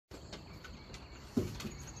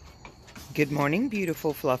Good morning,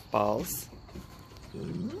 beautiful fluff balls.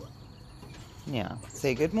 Yeah,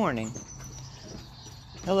 say good morning.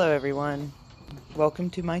 Hello, everyone. Welcome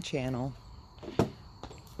to my channel.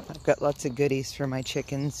 I've got lots of goodies for my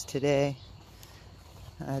chickens today.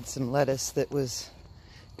 I had some lettuce that was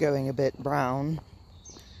going a bit brown.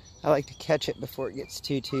 I like to catch it before it gets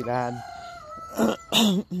too bad.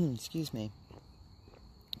 Excuse me.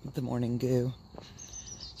 The morning goo.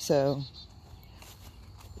 So,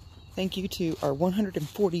 thank you to our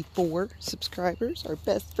 144 subscribers, our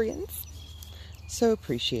best friends. So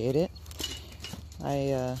appreciate it.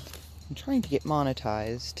 I'm trying to get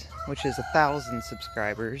monetized, which is 1,000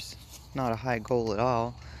 subscribers. Not a high goal at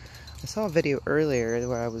all. I saw a video earlier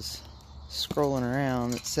where I was scrolling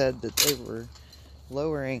around that said that they were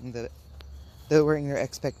lowering their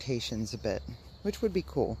expectations a bit, which would be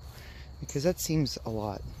cool because that seems a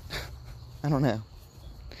lot. I don't know,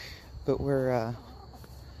 but we're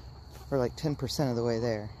like 10% of the way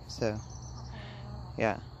there, so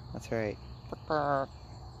yeah, that's right.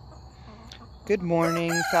 Good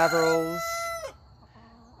morning, Favrils.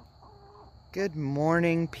 Good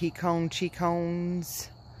morning, pecan chicons.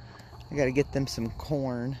 I gotta get them some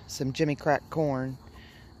corn, some Jimmy Crack corn.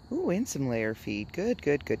 Ooh, and some layer feed. Good,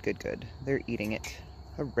 good, good, good, good. They're eating it.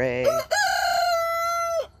 Hooray.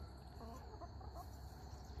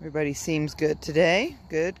 Everybody seems good today.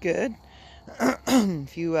 Good, good.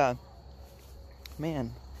 If you,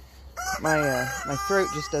 man, my throat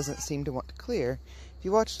just doesn't seem to want to clear. If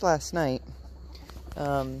you watched last night,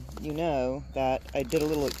 you know that I did a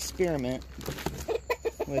little experiment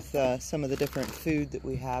with some of the different food that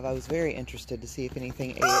we have. I was very interested to see if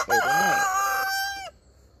anything ate overnight.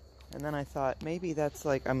 And then I thought, maybe that's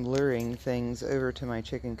like I'm luring things over to my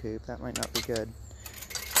chicken coop. That might not be good.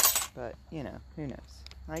 But, you know, who knows.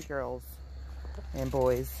 Hi, girls and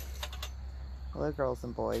boys. Hello, girls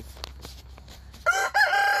and boys.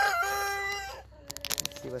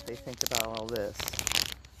 Let's see what they think about all this.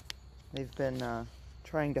 They've been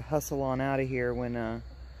trying to hustle on out of here when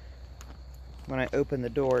I open the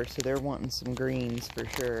door, so they're wanting some greens for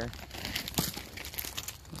sure.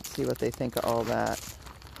 Let's see what they think of all that.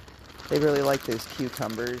 They really like those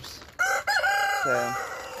cucumbers. So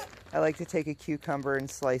I like to take a cucumber and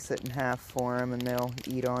slice it in half for them, and they'll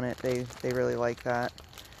eat on it. They really like that.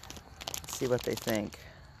 Let's see what they think.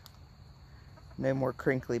 No more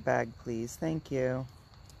crinkly bag, please. Thank you.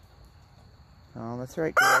 Oh, that's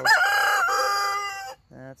right, girls.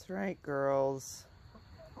 That's right, girls.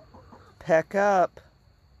 Peck up.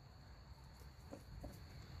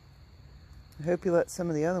 I hope you let some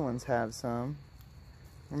of the other ones have some.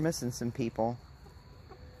 We're missing some people.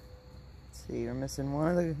 Let's see, we're missing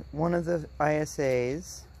one of the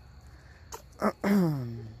ISAs.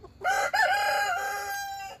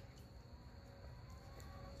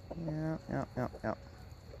 Yeah.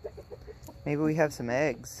 Maybe we have some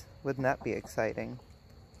eggs. Wouldn't that be exciting?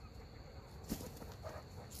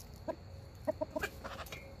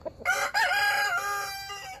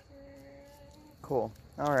 Cool.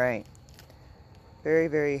 All right. Very,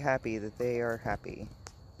 very happy that they are happy.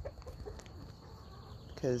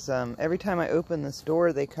 Because every time I open this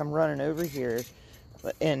door, they come running over here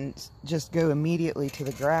and just go immediately to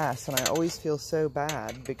the grass, and I always feel so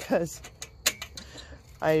bad because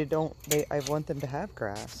I want them to have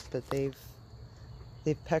grass, but they've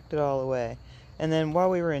pecked it all away. And then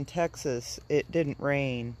while we were in Texas, it didn't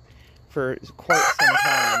rain for quite some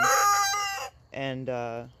time, and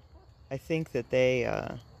I think that they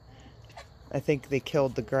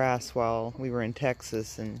killed the grass while we were in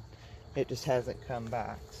Texas, and it just hasn't come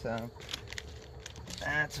back. So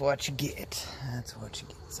that's what you get. That's what you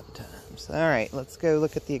get sometimes. All right, let's go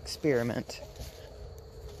look at the experiment.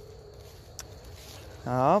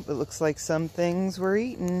 Oh, it looks like some things were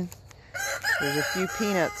eaten. There's a few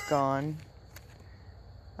peanuts gone.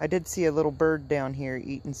 I did see a little bird down here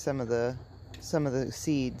eating some of the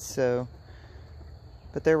seeds, so,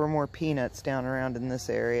 but there were more peanuts down around in this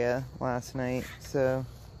area last night, so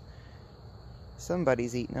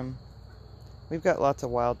somebody's eating them. We've got lots of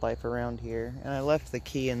wildlife around here, and I left the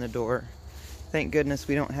key in the door. Thank goodness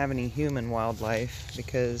we don't have any human wildlife,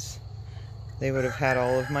 because they would have had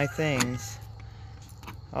all of my things.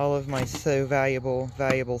 All of my so valuable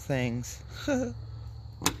things.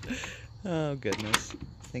 Oh, goodness.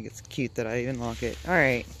 I think it's cute that I even lock it.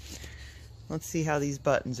 Alright. Let's see how these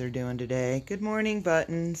buttons are doing today. Good morning,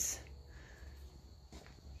 buttons.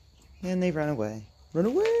 And they run away. Run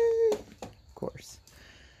away! Of course.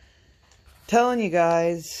 Telling you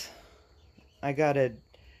guys, I got a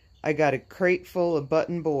crate full of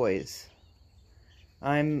button boys.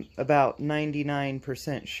 I'm about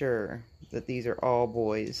 99% sure that these are all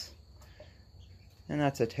boys. And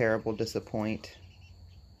that's a terrible disappoint.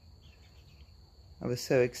 I was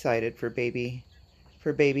so excited for baby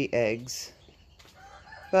eggs,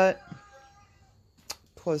 but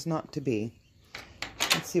 'twas not to be.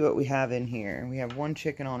 Let's see what we have in here. We have one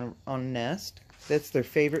chicken on a nest. That's their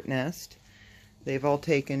favorite nest. They've all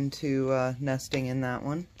taken to nesting in that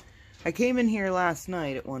one. I came in here last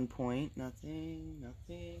night at one point. Nothing.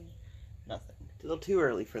 A little too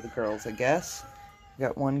early for the girls, I guess.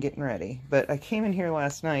 Got one getting ready. But I came in here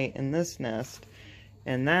last night, and this nest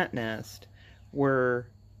and that nest were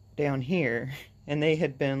down here, and they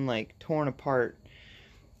had been like torn apart.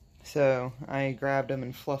 So I grabbed them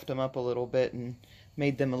and fluffed them up a little bit and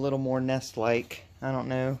made them a little more nest-like. I don't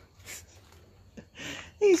know.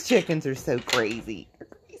 These chickens are so crazy.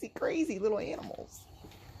 They're crazy little animals.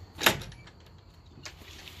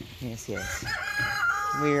 Yes.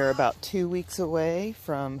 We are about 2 weeks away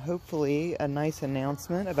from hopefully a nice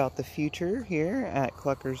announcement about the future here at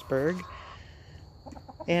Cluckersburg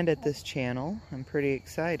and at this channel. I'm pretty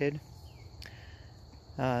excited.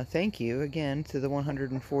 Thank you again to the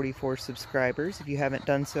 144 subscribers. If you haven't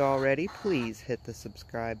done so already, please hit the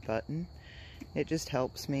subscribe button. It just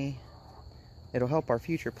helps me. It'll help our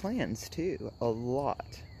future plans too, a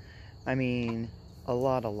lot. I mean, a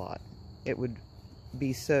lot. It would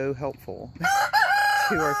be so helpful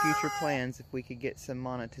to our future plans if we could get some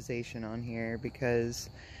monetization on here, because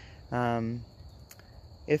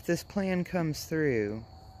if this plan comes through,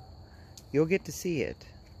 you'll get to see it.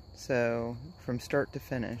 So from start to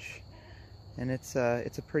finish, and it's a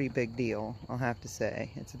pretty big deal, I'll have to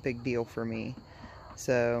say. It's a big deal for me.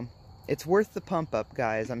 So it's worth the pump up,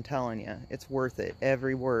 guys. I'm telling you, it's worth it.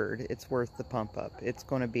 Every word. It's worth the pump up. It's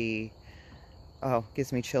going to be, oh,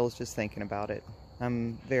 gives me chills just thinking about it.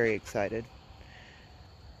 I'm very excited.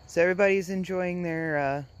 So everybody's enjoying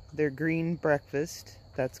their green breakfast.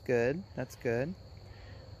 That's good. That's good.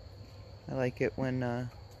 I like it when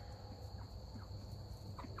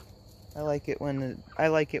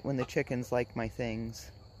the chickens like my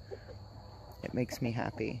things. It makes me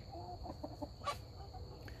happy.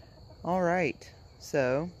 All right.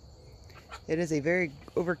 So it is a very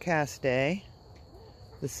overcast day.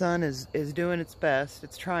 The sun is doing its best.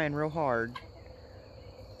 It's trying real hard.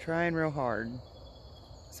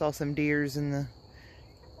 Saw some deers in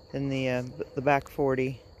the back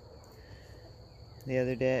 40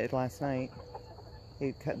 last night.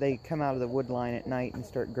 They come out of the wood line at night and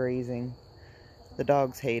start grazing. The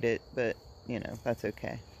dogs hate it, but you know, that's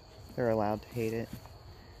okay. They're allowed to hate it.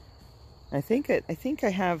 I think I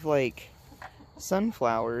have like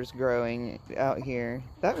sunflowers growing out here.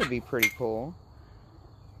 That would be pretty cool.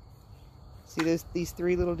 See these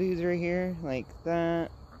three little dudes right here? Like that,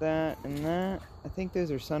 and that. I think those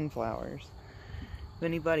are sunflowers. If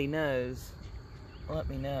anybody knows, let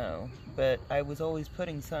me know. But I was always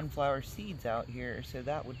putting sunflower seeds out here, so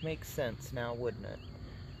that would make sense now, wouldn't it?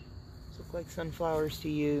 Does it look like sunflowers to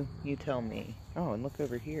you? You tell me. Oh, and look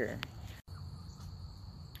over here.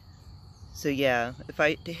 So yeah, if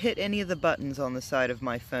I hit any of the buttons on the side of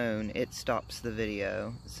my phone, it stops the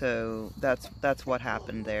video. So that's what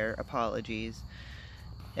happened there. Apologies.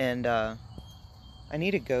 And I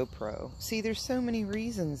need a GoPro. See, there's so many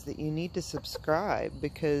reasons that you need to subscribe,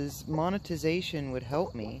 because monetization would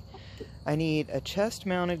help me. I need a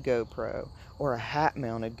chest-mounted GoPro or a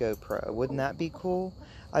hat-mounted GoPro. Wouldn't that be cool?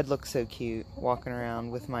 I'd look so cute walking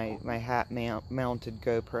around with my hat-mounted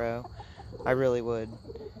GoPro. I really would.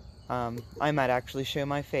 I might actually show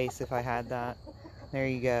my face if I had that. There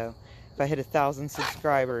you go. If I hit 1,000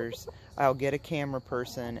 subscribers, I'll get a camera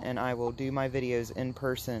person and I will do my videos in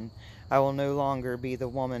person. I will no longer be the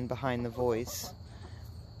woman behind the voice.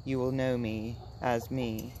 You will know me as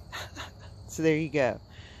me. So there you go.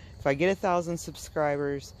 If I get 1,000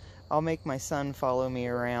 subscribers, I'll make my son follow me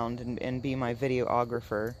around and be my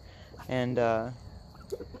videographer, and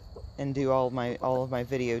do all of my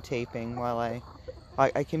videotaping while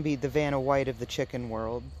I can be the Vanna White of the chicken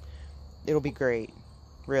world. It'll be great.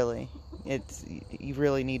 Really. You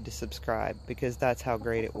really need to subscribe, because that's how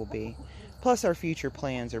great it will be. Plus our future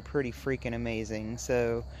plans are pretty freaking amazing,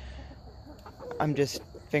 so I'm just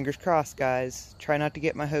fingers crossed, guys. Try not to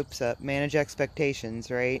get my hopes up. Manage expectations,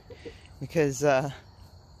 right? Because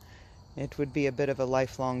it would be a bit of a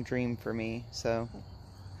lifelong dream for me. So,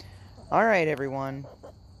 alright everyone.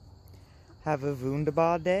 Have a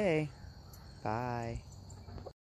wunderbar day. Bye.